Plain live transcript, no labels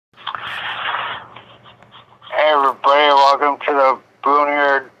everybody. Welcome to the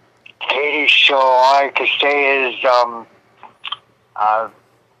Bunior Kady show. All I can say is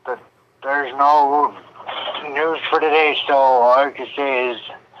there's no news for today, so all I can say is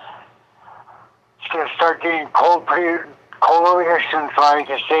it's going to start getting cold over here soon, so all I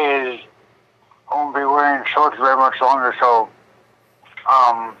can say is I won't be wearing shorts very much longer, so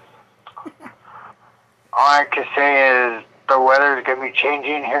all I can say is the weather's going to be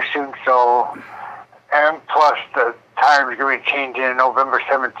changing here soon, so, and plus the time's going to be changing November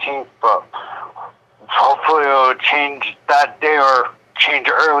 17th, but hopefully it'll change that day or change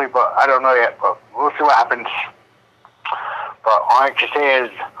early, but I don't know yet, but we'll see what happens. But all I can say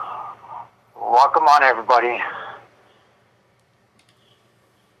is, welcome on everybody.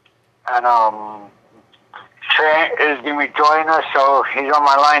 And Trent is going to be joining us, so he's on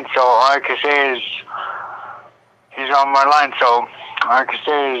my line, so all I can say is, he's on my line, so all I can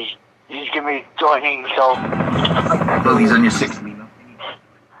say is, he's going to be joining, so. Oh, he's on your 6th email.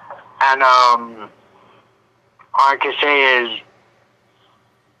 And all I can say is,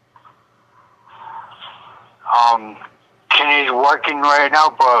 Kenny's working right now,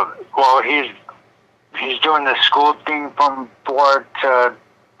 but, well, he's doing the school thing from 4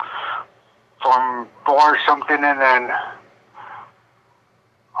 something, and then,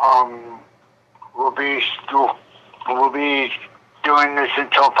 we'll be doing this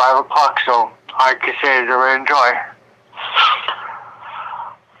until 5 o'clock, so all I can say is enjoy.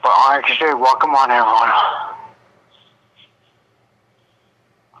 But all I can say is welcome on everyone.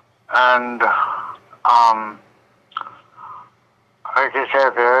 And, like I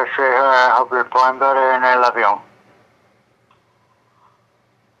said, I hope you're feeling better, and I love you.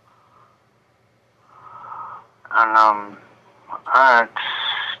 And, let's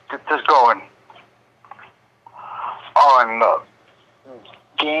get this going. Oh, and the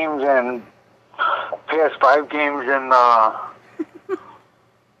games and PS5 games and the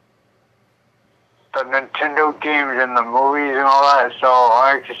Nintendo games and the movies and all that. So all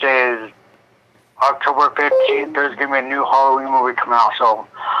I can say is October 15th, there's going to be a new Halloween movie coming out. So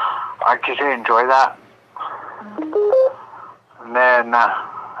I can say enjoy that. And then,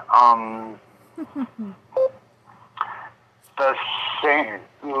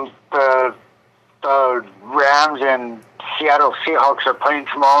 the Rams and Seattle Seahawks are playing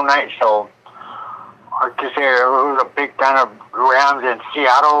tomorrow night, so I can say who's a big fan of Rams in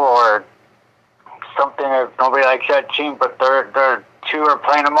Seattle or something if nobody likes that team, but they're two are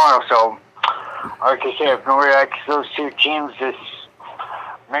playing tomorrow, so I can say if nobody likes those two teams, just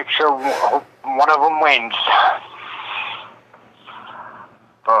make sure one of them wins.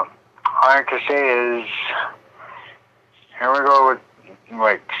 But all I can say is here we go with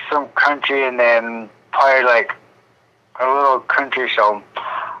like some country and then probably like a little country, so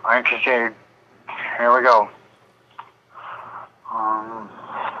I can say here we go.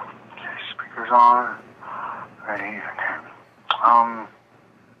 Speakers on. Ready, okay.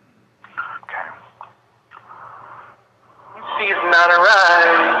 Okay. She's not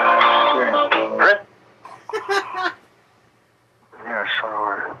arrived. Yeah,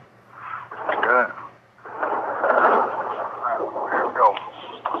 sure. Good. Here we go.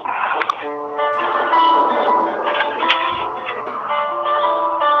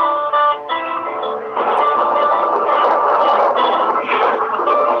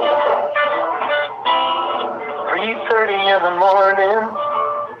 3:30 in the morning,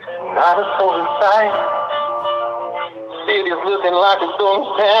 not a soul in sight. City's looking like a ghost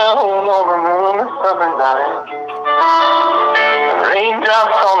town on a moonlit summer night.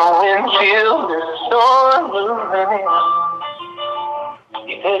 Raindrops on the windshield, there's a storm moving in.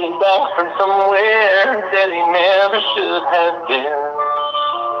 He's heading back from somewhere that he never should have been.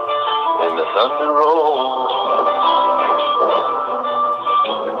 And the thunder rolls,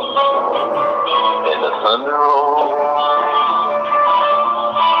 and the thunder rolls.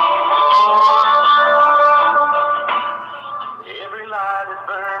 Every light is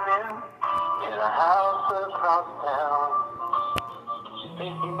burning in a house across town. She's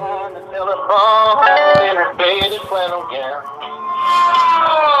thinking on the telephone in her faded flannel gown.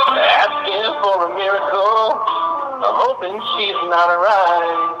 Asking for a miracle, I'm hoping she's not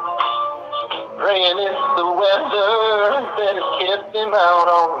arrived. Praying it's the weather that has kept him out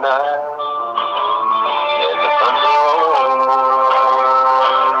all night. And the thunder rolls,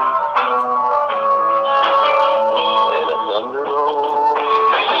 and the thunder rolls,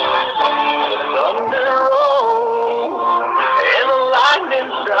 and the thunder rolls, and the lightning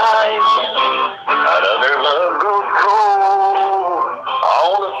strikes. Another love goes cold.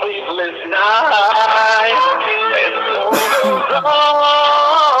 All the sleepless nights, and the storm goes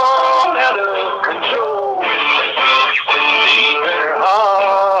on out of control.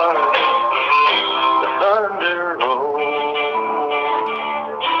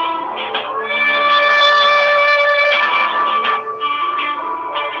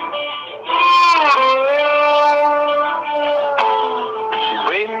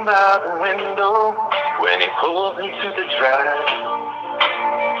 and he pulls into the drive.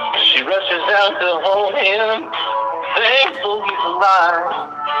 She rushes out to hold him, thankful he's alive.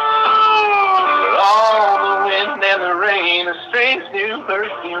 But all the wind and the rain, a strange new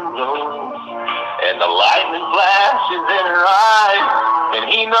perfume blows, and the lightning flashes in her eyes, and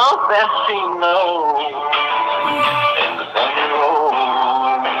he knows that she knows. And the thunder rolls,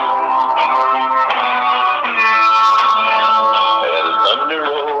 and the thunder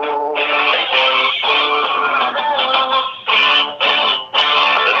rolls.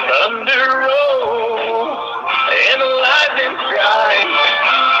 The thunder rolls, and the lightning strikes.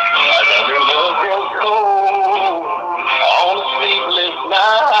 Another love grows cold on a sleepless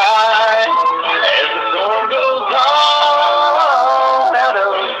night. As the storm goes on out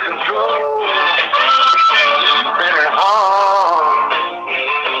of control, in her heart,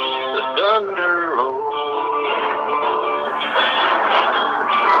 the thunder rolls.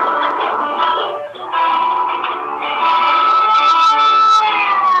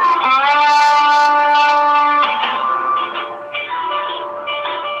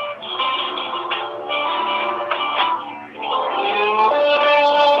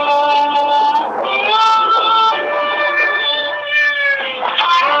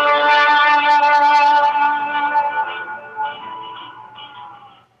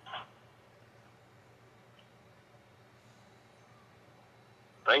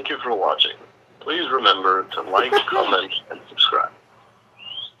 Thank you for watching. Please remember to like, comment, and subscribe.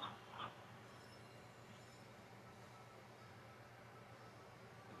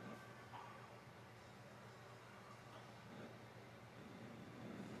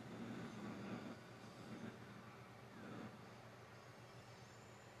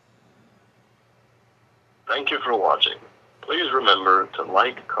 Thank you for watching. Please remember to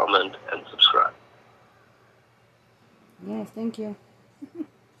like, comment, and subscribe. Yes, thank you.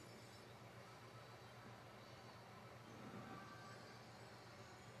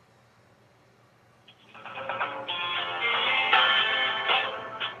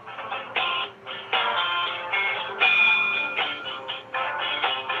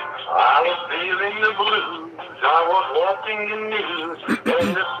 I was feeling the blues, I was watching the news, and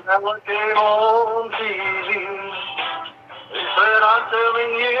the smell came on TV. They said, I'm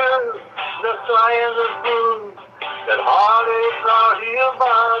telling you, the science of blues, that heartaches are here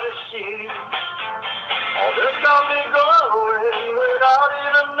by the sea. All this got me going without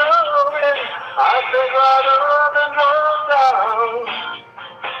even knowing. I think right up and go down.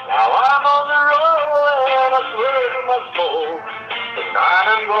 Now I'm on the road and I swear to my soul, tonight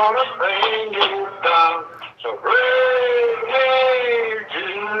I'm gonna bring you down. So bring me to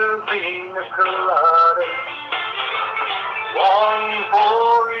Pina Colada, one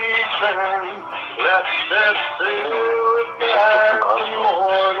for each man. Let's set sail again in the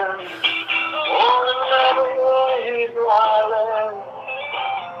morning, on another wave's island.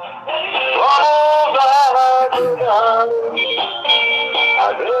 All by the night, I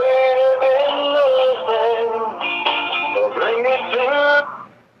believe in nothing, so bring it to.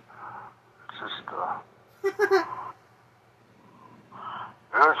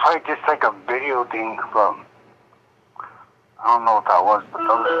 It was like just like a video thing from, I don't know what that was, but that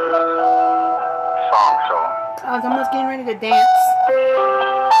was a song, so. I was almost getting ready to dance.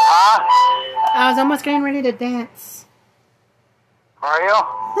 Huh? I was almost getting ready to dance. Are you?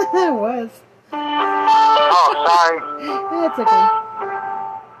 I was. Oh, sorry. It's okay.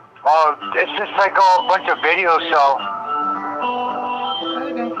 Oh, it's just like a bunch of videos, so.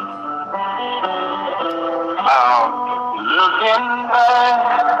 Okay. Looking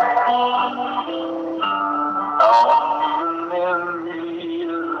back on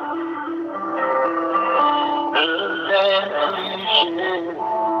memories, the dance we shared,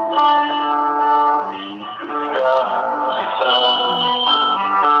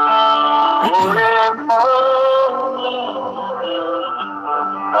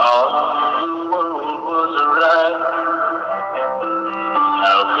 all the world was right.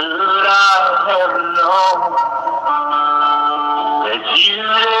 How could I have known that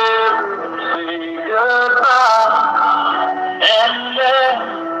you'd ever say goodbye? And then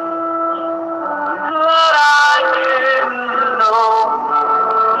that I didn't know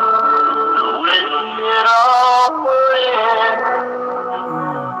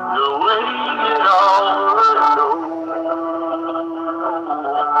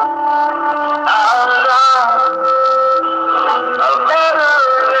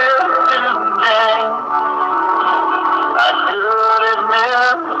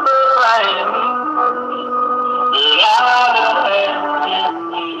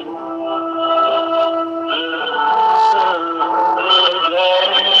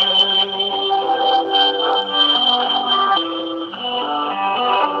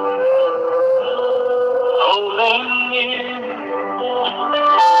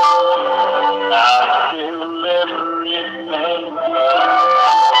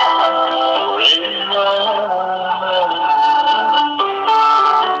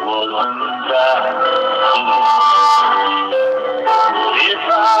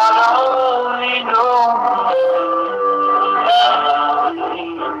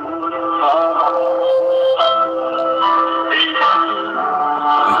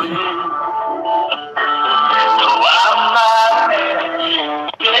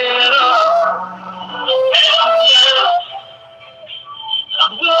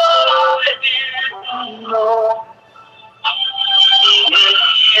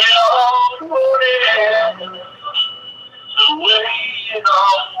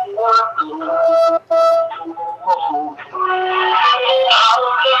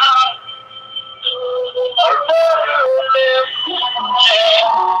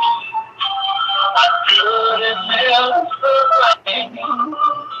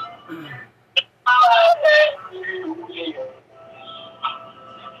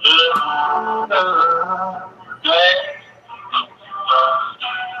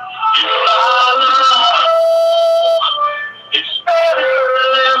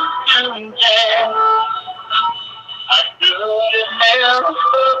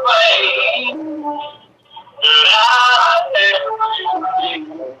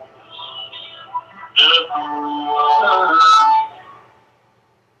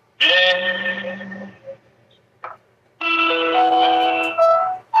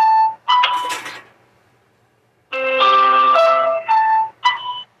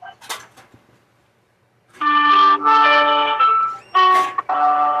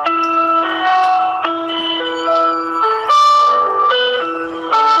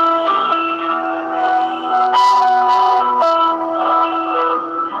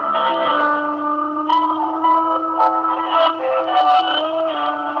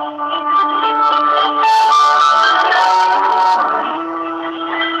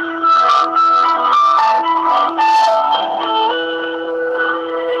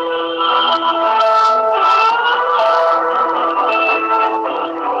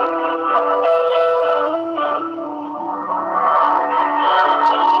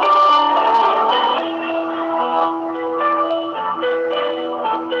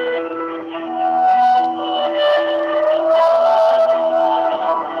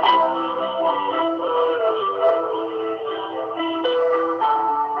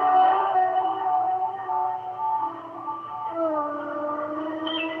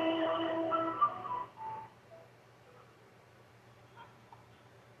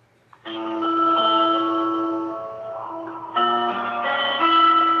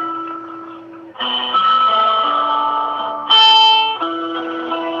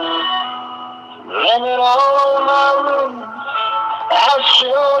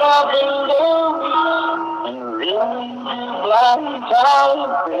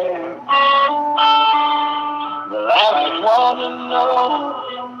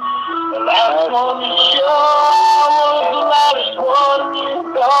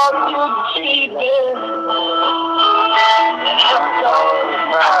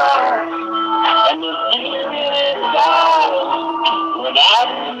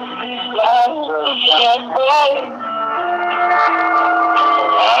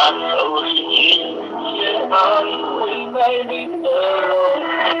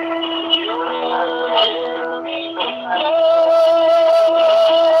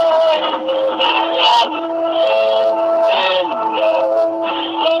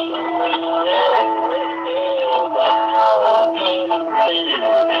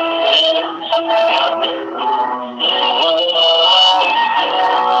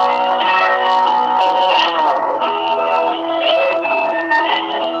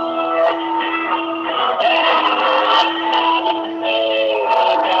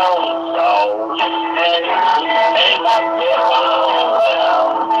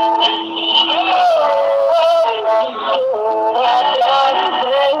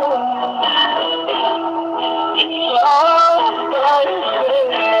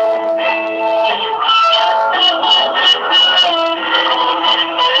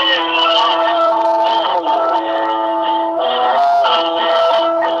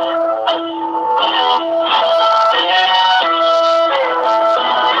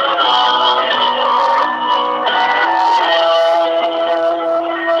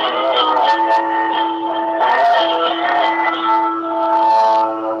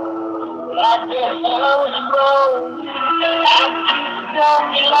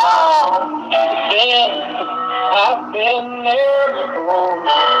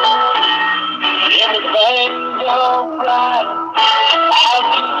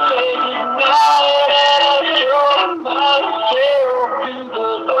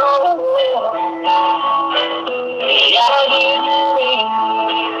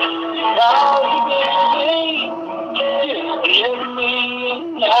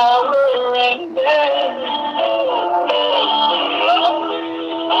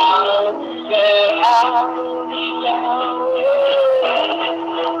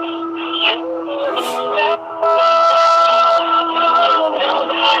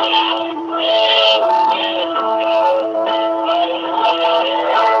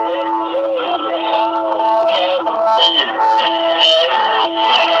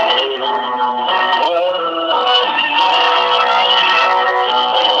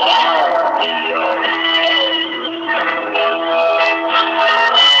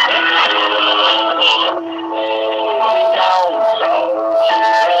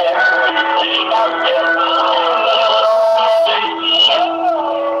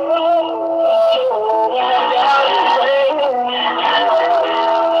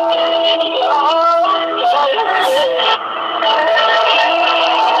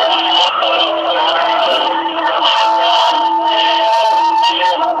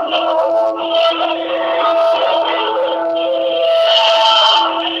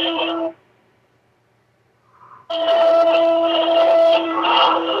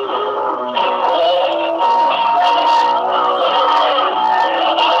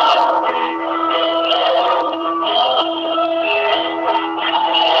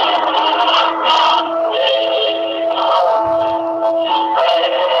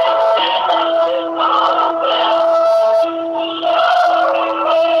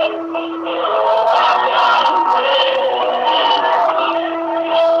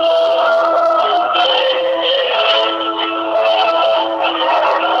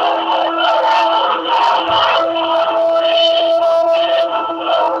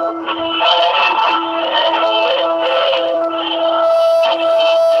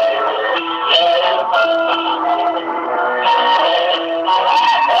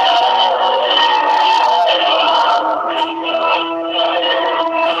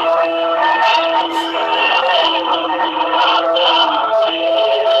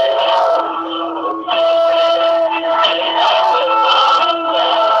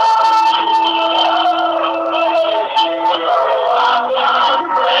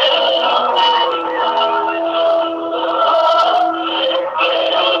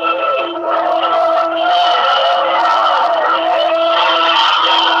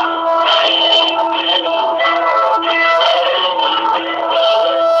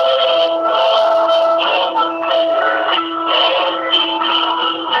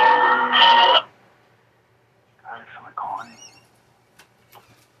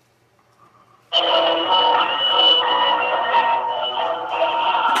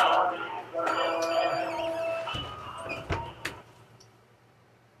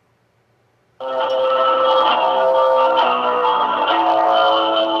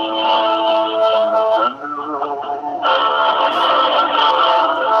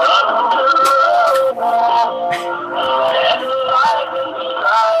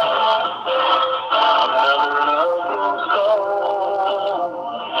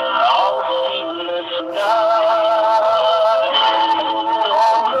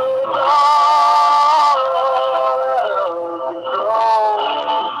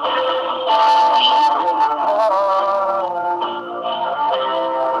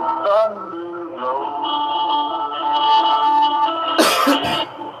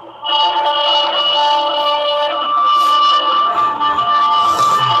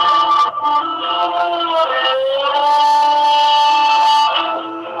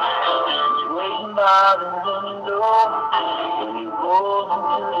She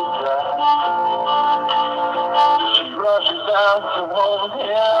rushes out to hold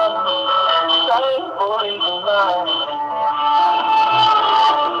him, thankful he's alive.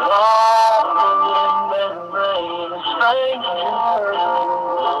 All the wind and rain is strange to her,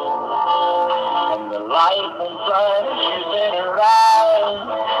 and the light and flash is in her eyes,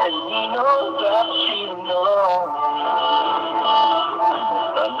 and he knows that she's alone.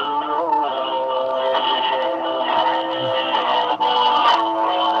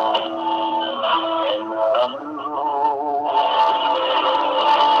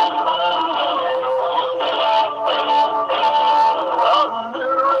 Thunder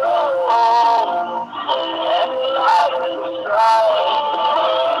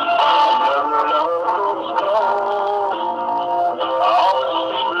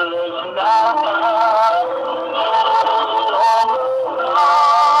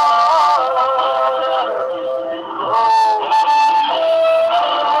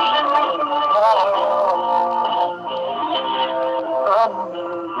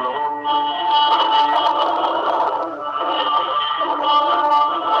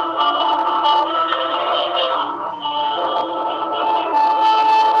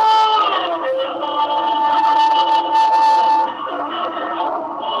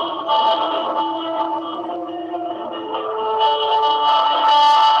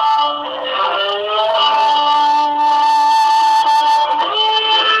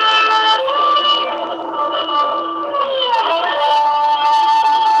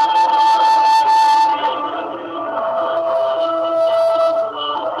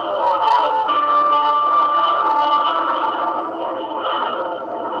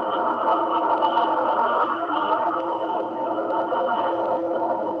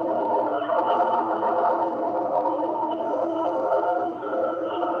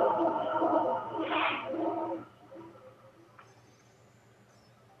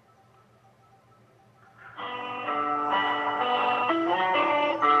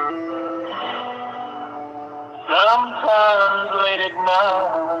Sometimes late at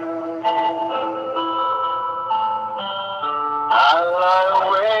night, I lie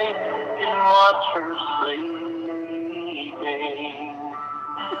awake and watch her sleeping.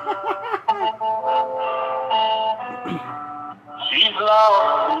 She's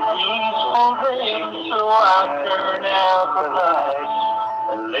lost in peaceful dreams, so I turn out the lights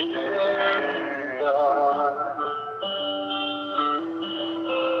and lay there in the dark.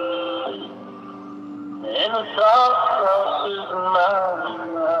 And a thought crosses my mind.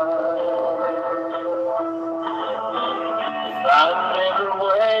 If I never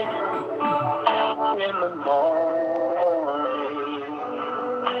wake in the morning,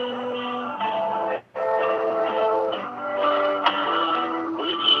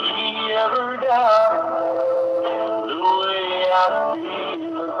 would she ever die the way I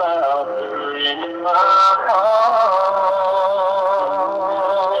feel about her in my heart?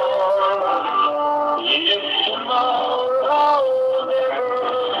 If tomorrow never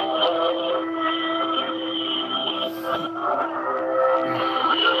comes,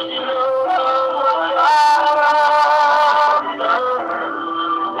 just know how much I love her.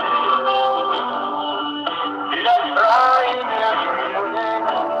 Did I try in every way?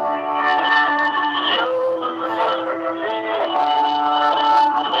 Show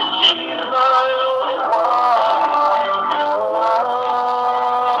that she's my only one.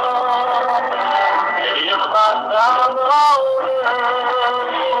 If I found all her,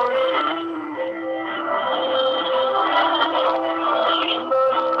 she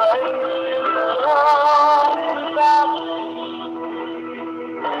must face it all without me.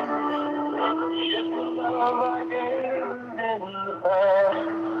 If the love I gave in the past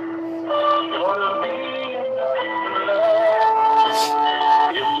gonna be enough to last,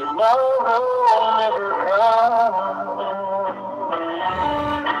 if tomorrow never comes,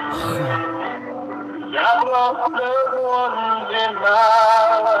 I've lost loved ones in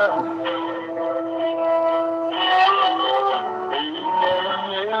my life. You never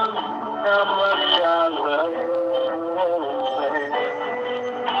knew how much I love them.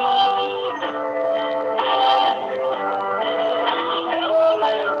 Now I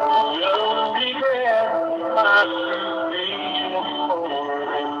live young regret my dream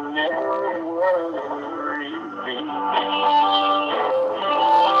before and never worry me. So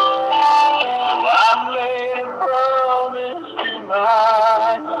I made a promise to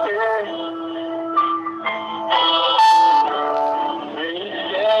myself. These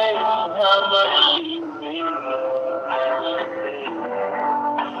days, how much she means.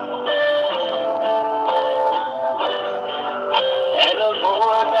 And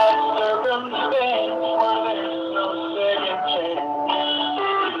avoid that circumstance where there's no second chance.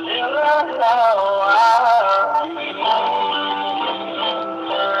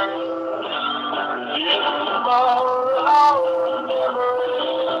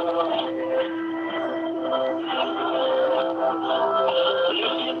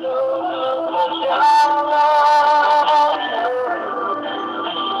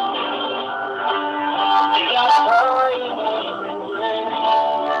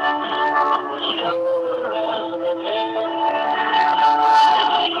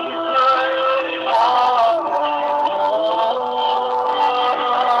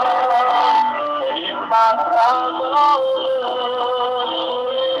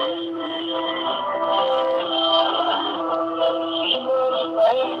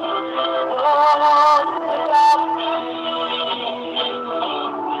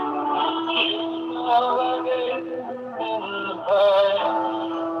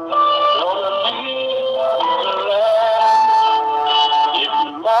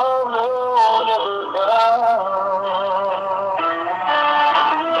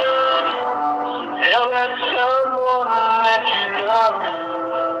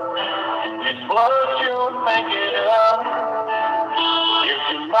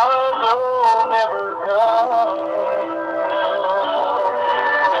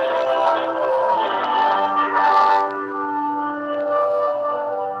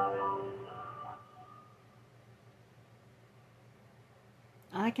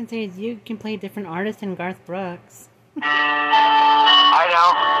 All I can say is you can play different artists than Garth Brooks. I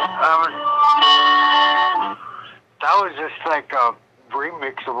know. That was just like a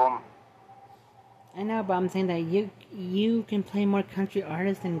remix of them. I know, but I'm saying that you can play more country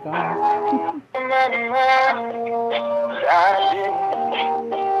artists than Garth.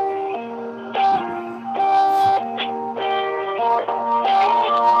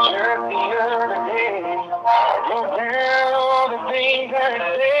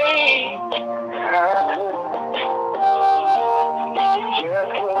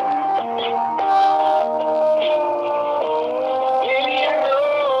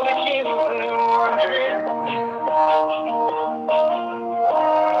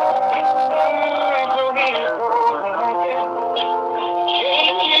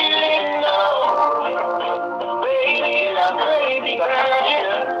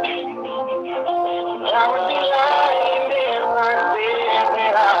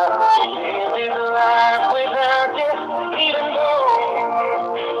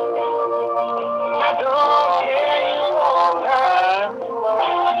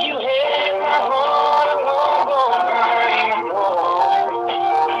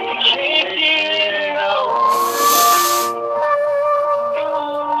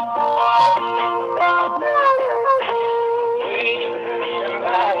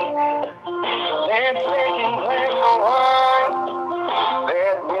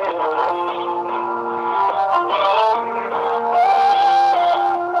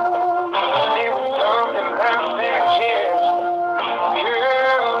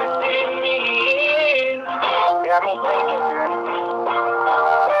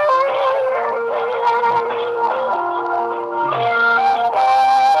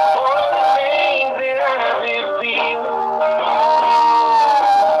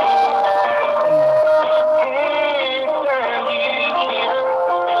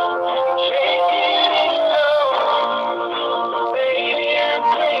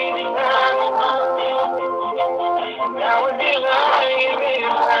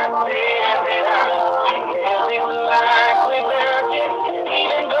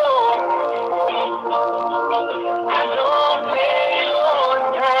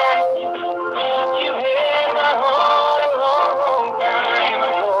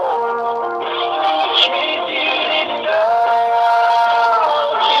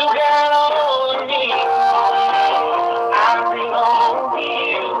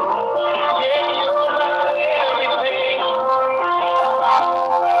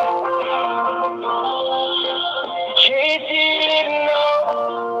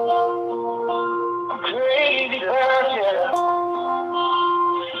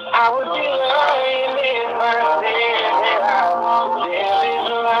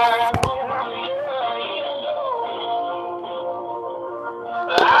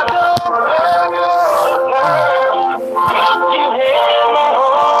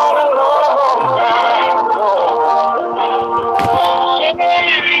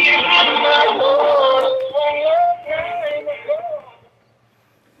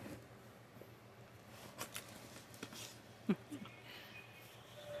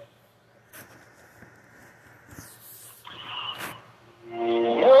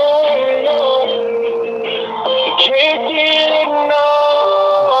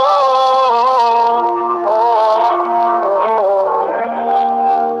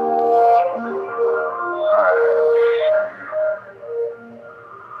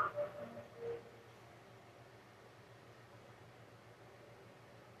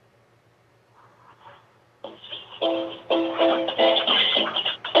 That's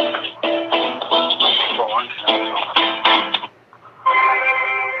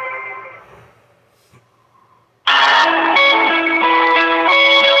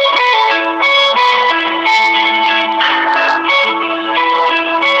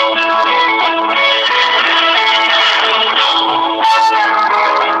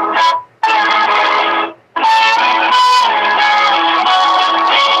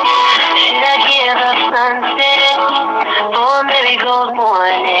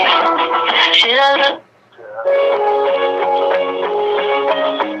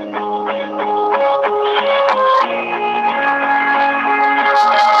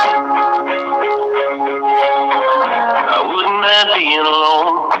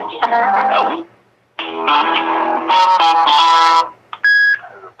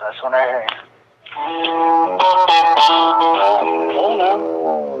what I heard.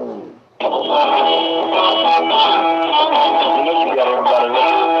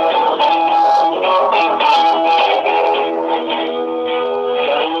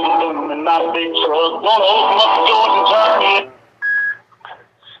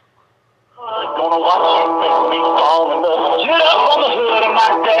 Gonna watch you make me fall in love. Get up on the hood of my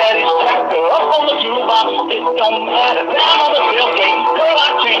daddy's tractor. Up on the jukebox, it don't matter. Down on the tailgate, girl, I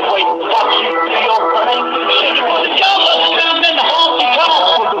can't wait to watch you do your thing. Shake it for the yellow, down in the honky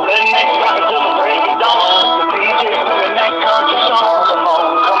tonk. With the redneck rockin' till the break of dawn. The DJ singing that country song. Come on,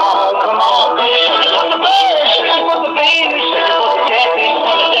 come on, come on. Shake it for the birds, shake it for the babies, shake it for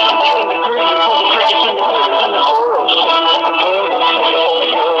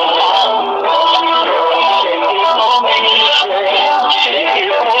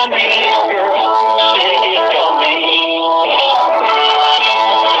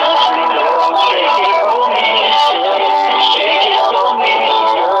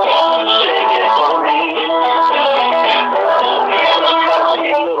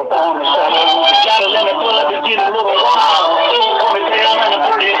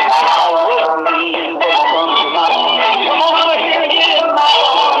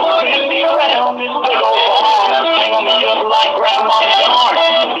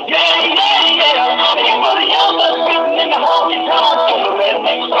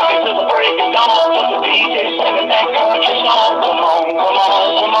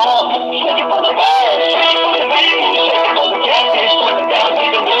the catfish. Put it down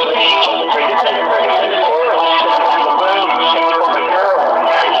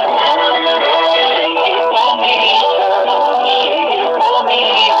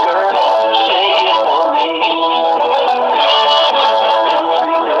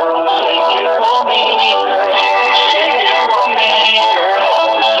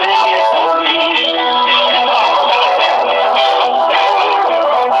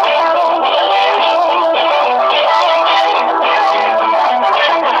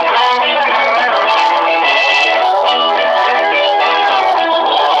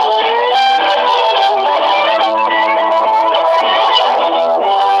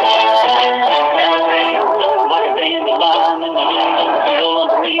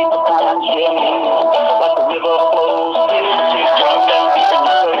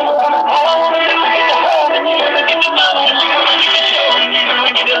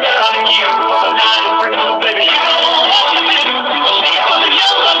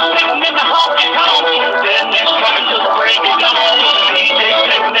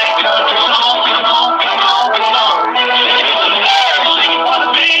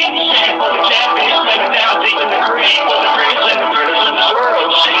deep in the creek for the crickets and the birds in the world.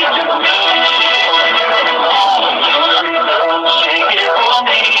 Shake it for the birds, shake it for the girls.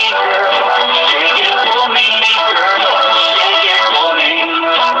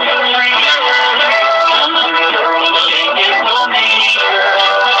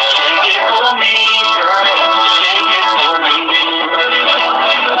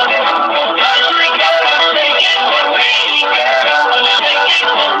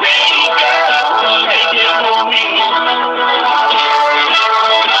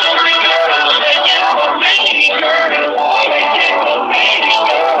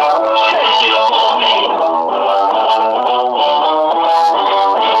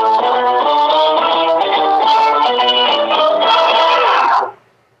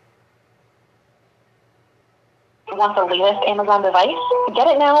 Want the latest Amazon device? Get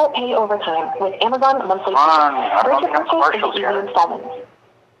it now, pay over time with Amazon monthly. Break your purchase into easy installments.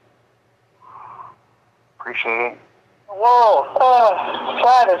 Appreciate it. Whoa,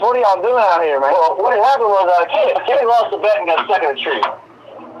 Travis, what are y'all doing out here, man? Well, what happened was Kenny lost the bet and got stuck in a tree.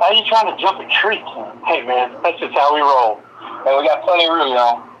 How are you trying to jump a tree? Hey, man, that's just how we roll. And we got plenty of room,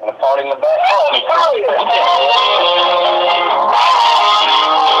 y'all. And a party in the back.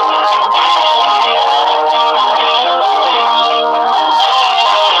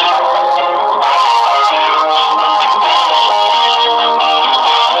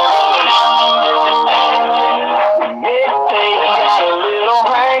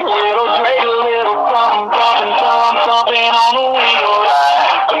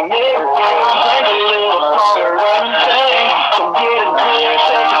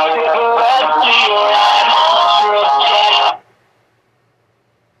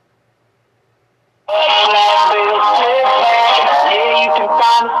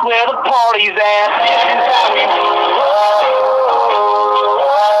 Where the party's at.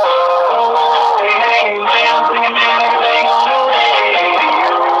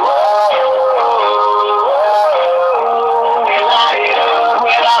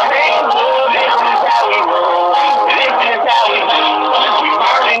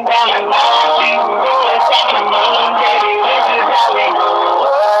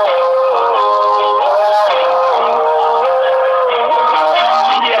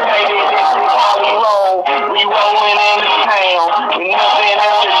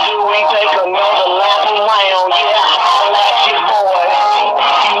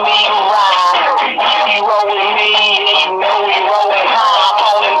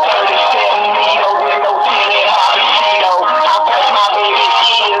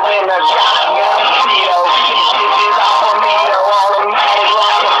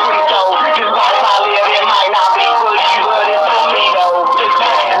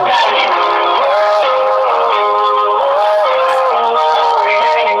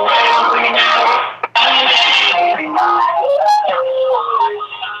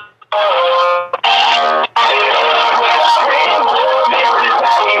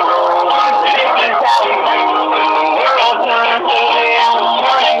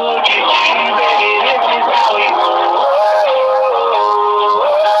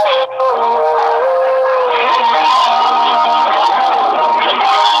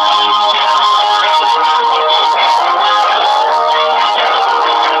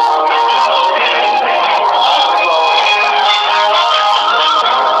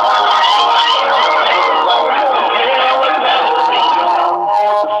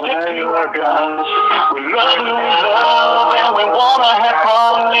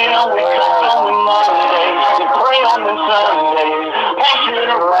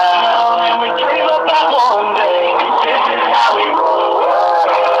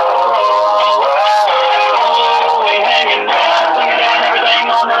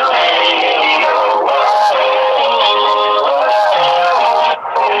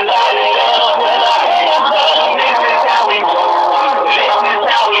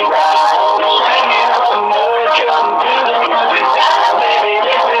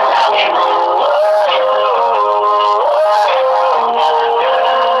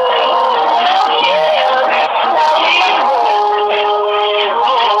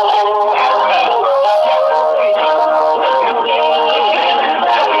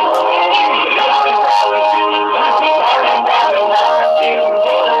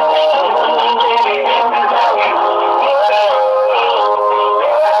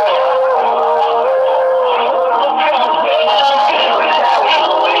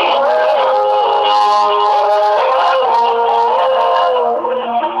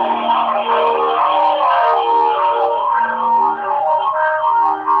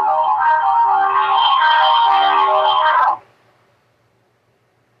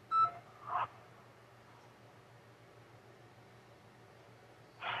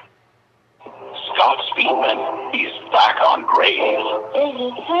 He's back on grade.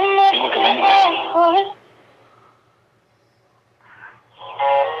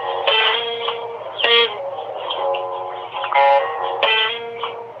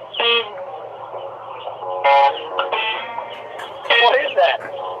 What is that?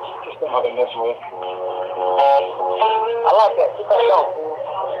 Just something to mess with. I like that. Keep that going.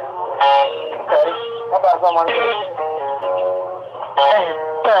 Okay. How about someone else?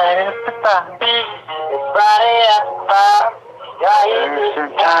 It's Friday after 5. Got here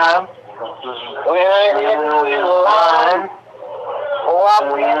some time. We ain't getting no line. Oh, I'm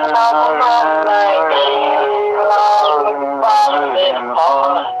waiting on the wrong night.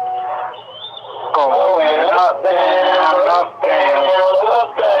 Going up, down, up, down, up,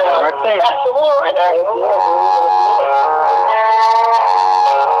 down. Right there. That's the one right there.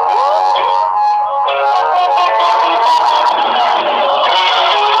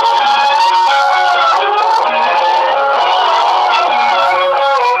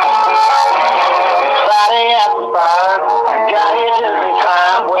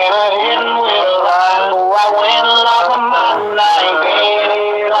 went ahead and went alive. Oh, I went like a mountain, I ain't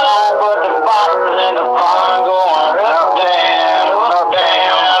getting it all, but the bottles and the fun going up, down, up,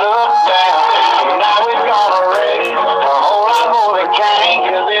 down, up, down. And now we're gonna raise a whole lot more than can,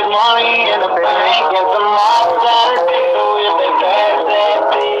 'cause there's money in the bank and some more Saturday. So if they pass that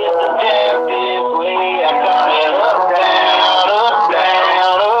bill, the tap this way, I'm coming up, down, up,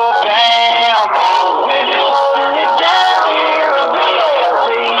 down, up, down. We're just holding it down here in BLC,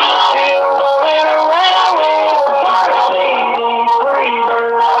 still rolling around with a party. Free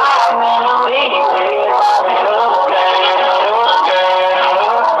bird, I'm in a league, popping up, down, up, down,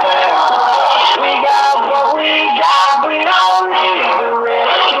 up, down. We got what we got, we don't need the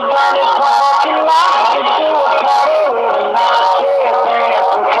rest. You burn this parking lot into a party with a nice chest and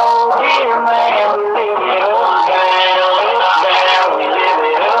some cold beer, man. We live it up, down, we live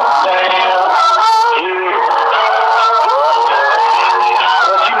it up, down.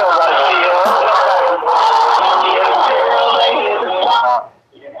 What you know about CL? Yeah, girl, they hit the spot.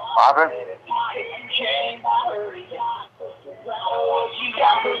 Poppin'? You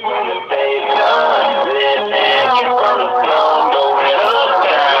got the women, baby, done. Living in from the sun, going up,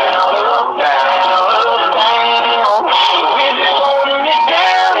 down, up, down, up, down. We're just holding it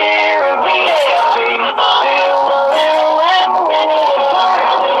down here in BLC. Still rolling around with a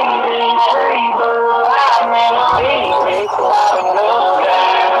party. Free bird, I'm in a league, climbing up,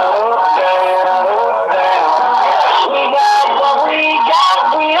 down, up, down, up, down. We got what we got,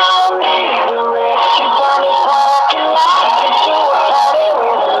 we don't need the rest. You burn this parking lot into a party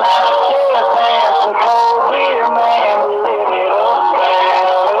with a nice chest and some cold beer, man. We live it up, down,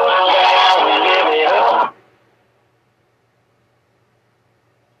 we live it up.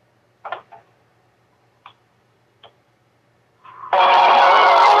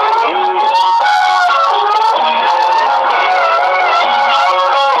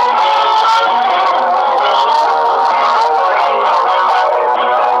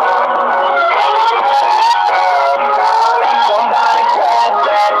 Somebody grab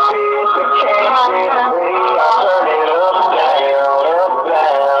that fish and catch it free. I'll turn it up, down, up,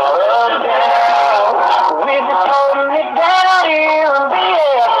 down, up, down. We're just holding it down here in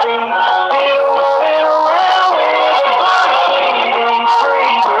BLC. Still rolling around with a party.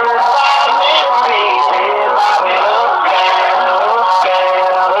 Free bird, bobbing in the breeze, bobbing up, down, up,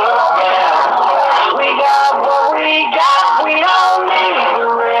 down, up, down. We got what we got, we don't need the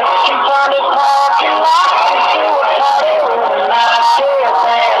rest. She turned this parking lot into a party with a nice chest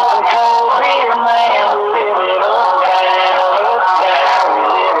and some cold beer, man. We live it up, down, we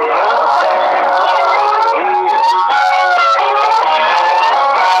live it up,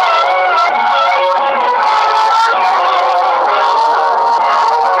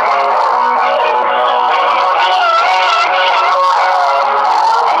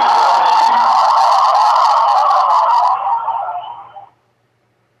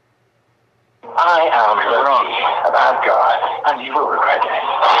 I am wrong about God, and you will regret it.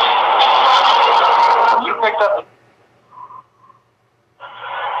 You picked up.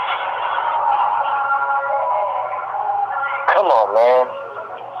 Come on, man.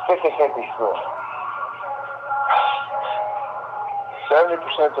 50-50 split.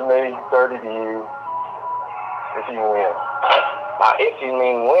 70% to me, 30 to you. If you win. If you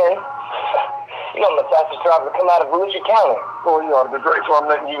mean win. You know I'm the fastest driver to come out of Volusia County. Boy, you ought to be grateful I'm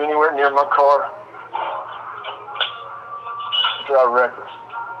letting you anywhere near my car. You drive reckless.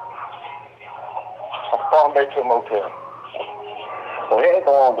 I'll fall back to a motel. Well, he ain't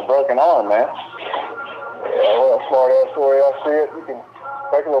the one with the broken arm, man. Yeah, well, smart ass story, I see it. You can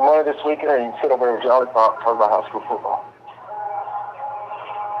make a little money this weekend, or you can sit over there with Jolly Pop and talk about high school football.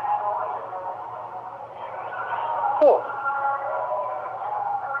 Cool.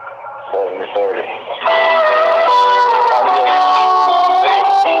 70-30.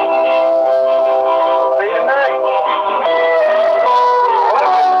 See you tonight.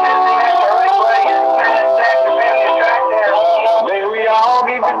 May we all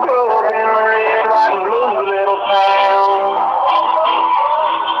get the club in a red, white, and blue little town.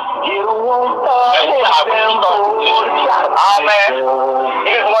 Get a one-star touchdown for the shot. Oh, man.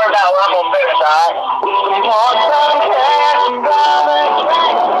 You just worry about what I'm going to finish, all right? With some part-time cash and driving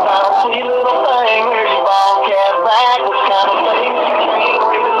tracks. I don't see a little thing. Here's your ball cat back. This kind of thing you can't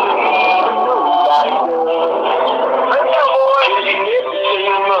really leave, but nobody does. Let's go, boys. You get to see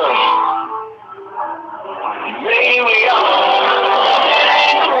your money. May we all.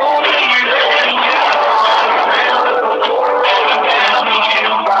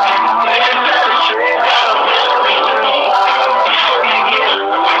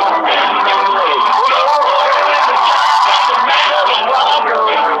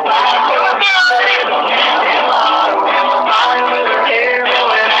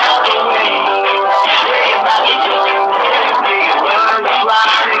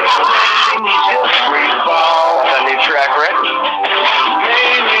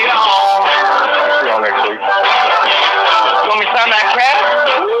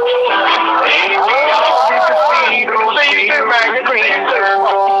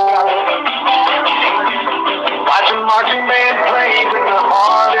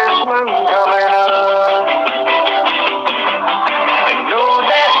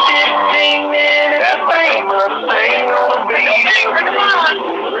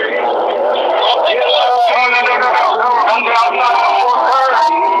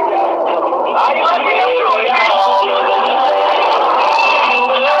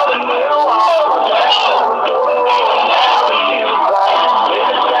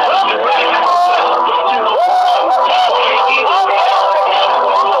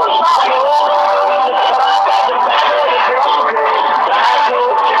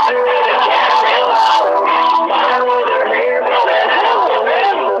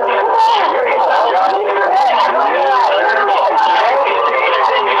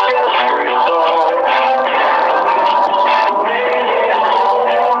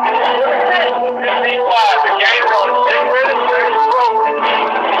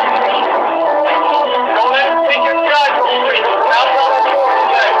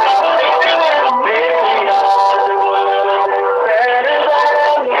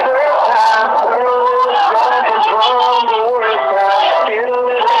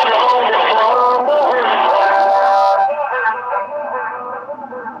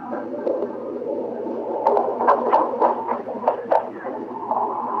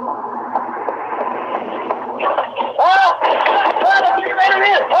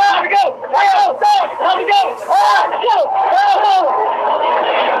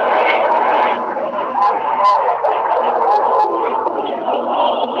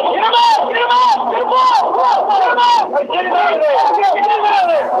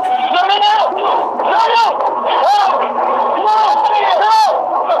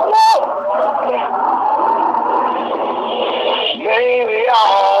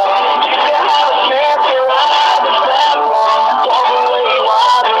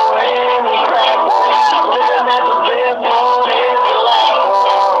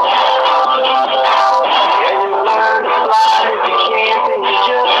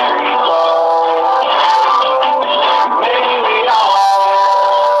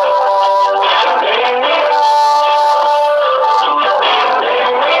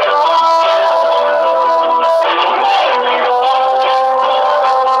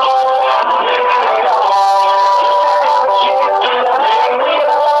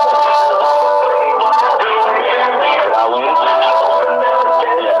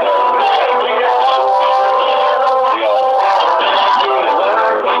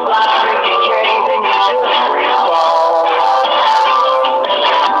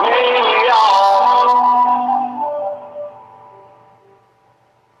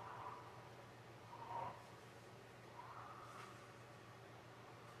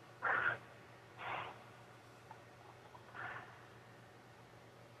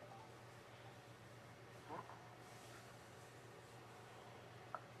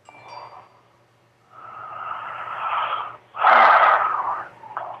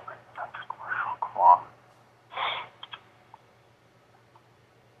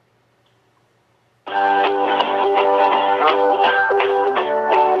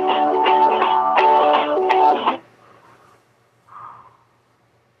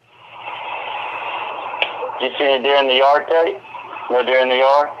 seen a deer in the yard, Kady? No deer in the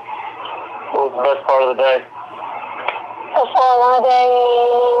yard? What was the best part of the day? The part of the day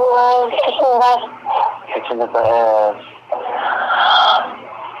was kicking the bus. Kitchen at the ass.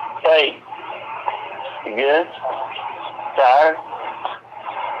 Hey, you good? Tired?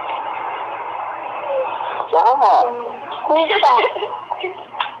 Yeah. Who's that?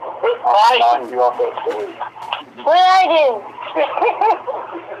 Why? You off that story. What did I do?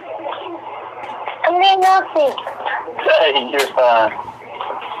 I made nothing. Hey, you're fine.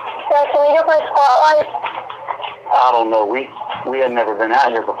 So can we go play spotlight? I don't know. We had never been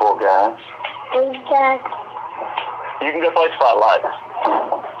out here before, guys. Okay. You can go play spotlight.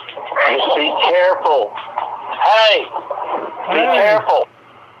 Just be careful. Hey, be careful.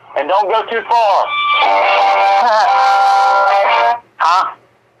 And don't go too far. Huh?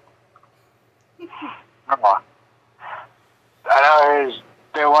 Come on. I know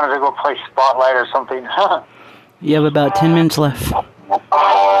they wanted to go play spotlight or something. You have about 10 minutes left. Yeah.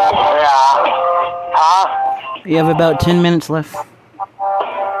 Huh? You have about 10 minutes left.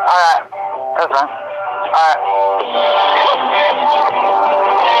 Alright. That's fine. Alright.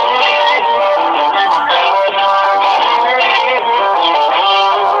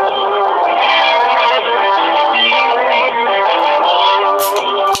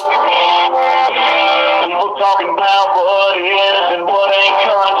 People talking about what is and what ain't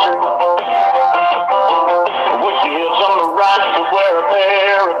country. Wish you had some right to wear a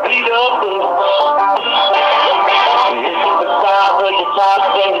pair of beat-up boots. It's the size of your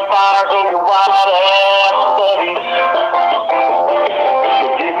tops and your fires of your wild-ass buddies. So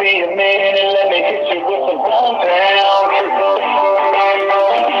give me a minute and let me hit you with some hometown truth.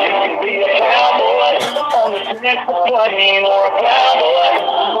 You can be a cowboy on the next plane or a cowboy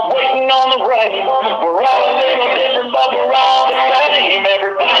waiting on the rain. We're all a little different, but we're all the same.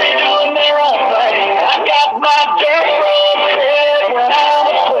 Everybody doing their own thing. I got my dirt road head when I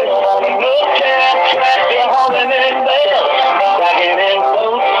was quick on a no-cab tractor hauling in bales, stacking in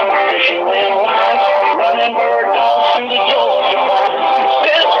boats, fishing in lines, running bird dogs through the Georgia line.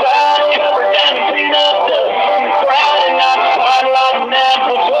 This side covered down in peanut dust. Friday night spotlight and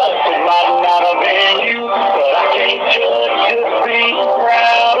apple bus. It might not have been you, but I can't judge, just be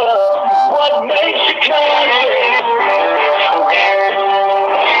proud of what makes you country.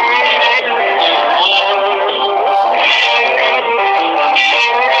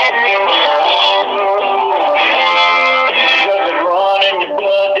 Does it run in your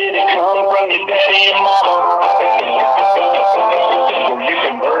blood? Did it come from your daddy and mama? Were you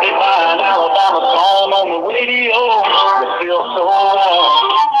converted by an Alabama song on the radio that feels so wrong?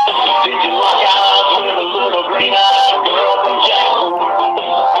 Did you lock eyes with a little green-eyed girl from Jackson?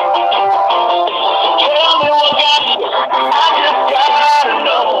 Tell me what got you. I just gotta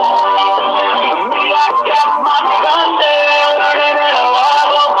know. For me, I got my Sunday learning in a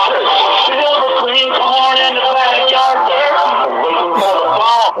live oak church. Silver clean corn in the backyard dirt. Waiting for the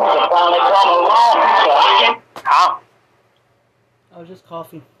fall to finally come along. So I can. Huh? I was just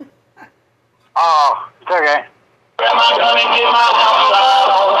coughing. Oh, it's okay. Am I gonna get my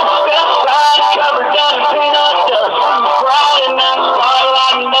outside on? Outside covered down in peanut dust. Friday night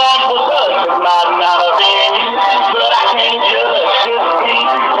spotlight and that was us. It might not have been you, but I can't judge. Just be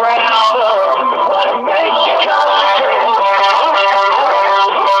proud of what makes you country.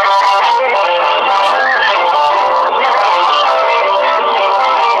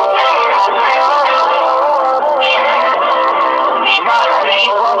 Might be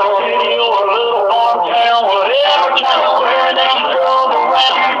from a city or a little farm town, whatever kind of square that you drove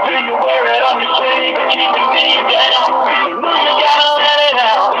around. Do you wear it on your sleeve or keep it deep down? You know you gotta let it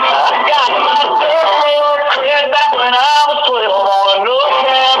out. I got my dirt road cred back when I was 12 on a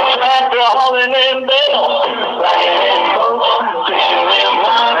no-cab tractor hauling in bales, riding in boats, fishing in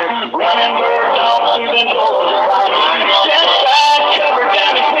lines, running bird dogs through the Georgia line. Set side covered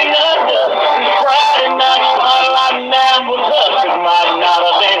down in peanut dust. Friday night spotlight and that was us. It might not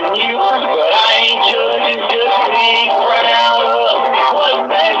have been you, but I ain't judging. Just be proud of what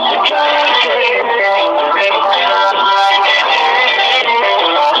makes you country.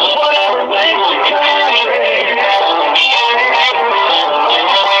 Whatever makes you country.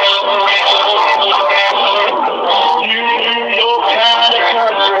 You do your kind of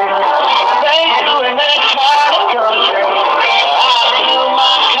country. They doing that kind of country. I do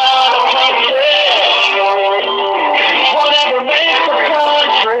my kind of country. Whatever makes the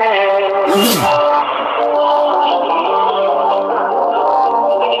country.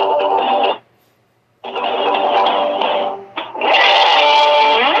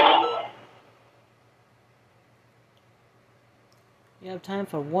 You have time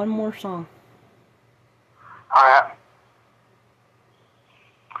for one more song. Alright.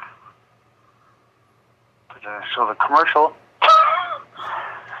 So the commercial.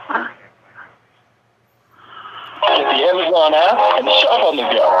 Get the Amazon app and shop on the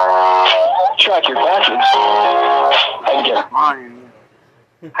go. Track your package and get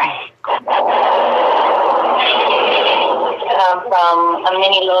from a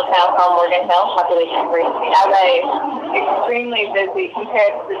mini little town called Morgantown, population 3. LA is extremely busy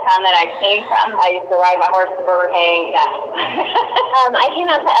compared to the town that I came from. I used to ride my horse to Burger King. Yeah. I came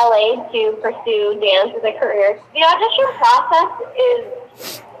out to LA to pursue dance as a career. The audition process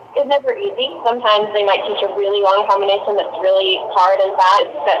is never easy. Sometimes they might teach a really long combination that's really hard and fast.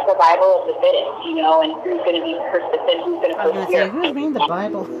 It's the Bible of the fittest, you know, and who's going to be persistent, who's going to persevere. Who's reading the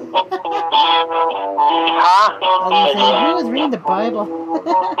Bible? Huh? Who is reading the Bible?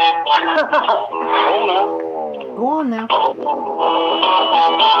 Go on now. You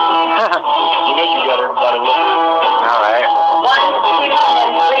know you got everybody looking. Alright. 1, 2,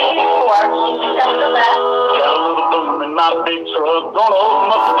 3, 4. Step to the left. Got a little boom in my big truck. Gonna open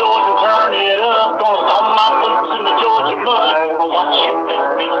up the doors and turn it up. Gonna throw my boots in the Georgia mud. Gonna watch it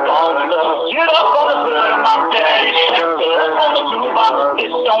be fall in love. Get up on the hood of my daddy's tractor. On the toolbox, it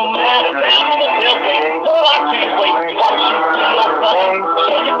don't matter. Down in the tailgate. Oh, I can't wait to watch you do your thing.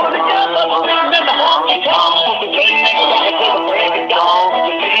 Shake it for the girls up the street and the honky tonk. Put the drink next to it till the break of dawn.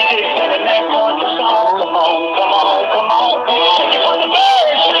 The DJ selling that country song. Come on, come on, come on. Shake it for the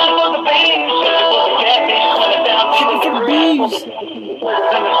birds, shake it for the beans, shake it for the catfish, shake it down to the breeze. And the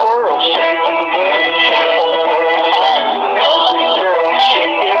squirrel, shake it for the birds, shake it for the birds. Shake it for me,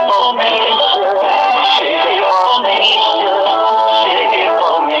 shake it for me,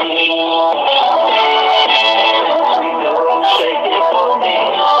 shake it for me. Shake it for me, shake it for me, shake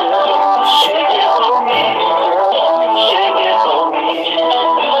it for me.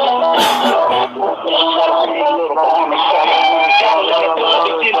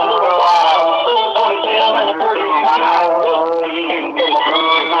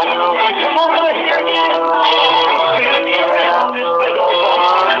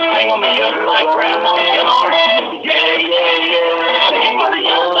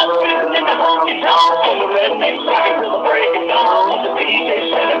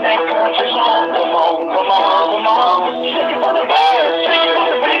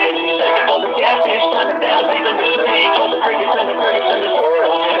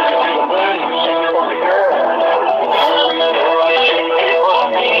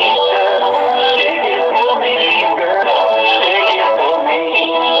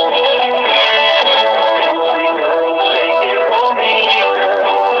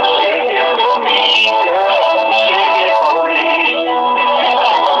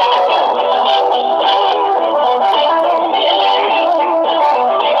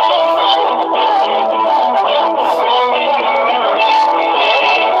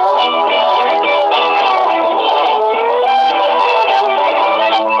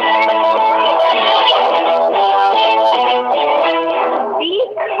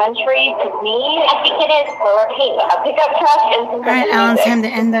 Alright, Alan, it's time to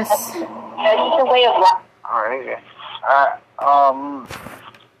end this. It's just a way of life. Alright. All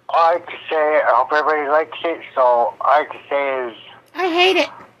I could say, I hope everybody likes it, so all I could say is... I hate it.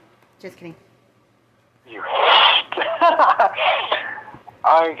 Just kidding. You hate it.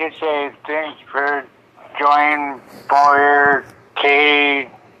 All I could say is thanks for joining Bunior, kady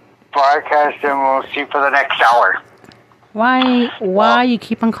broadcast, and we'll see you for the next hour. Why you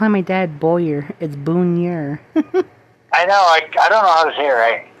keep on calling my dad Bunior? It's Bunior. I know, I don't know how to say it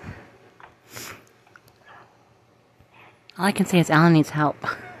right. All I can say is Alan needs help.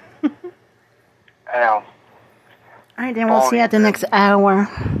 I know. Alright, then we'll see you at the next hour.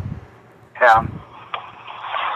 Yeah.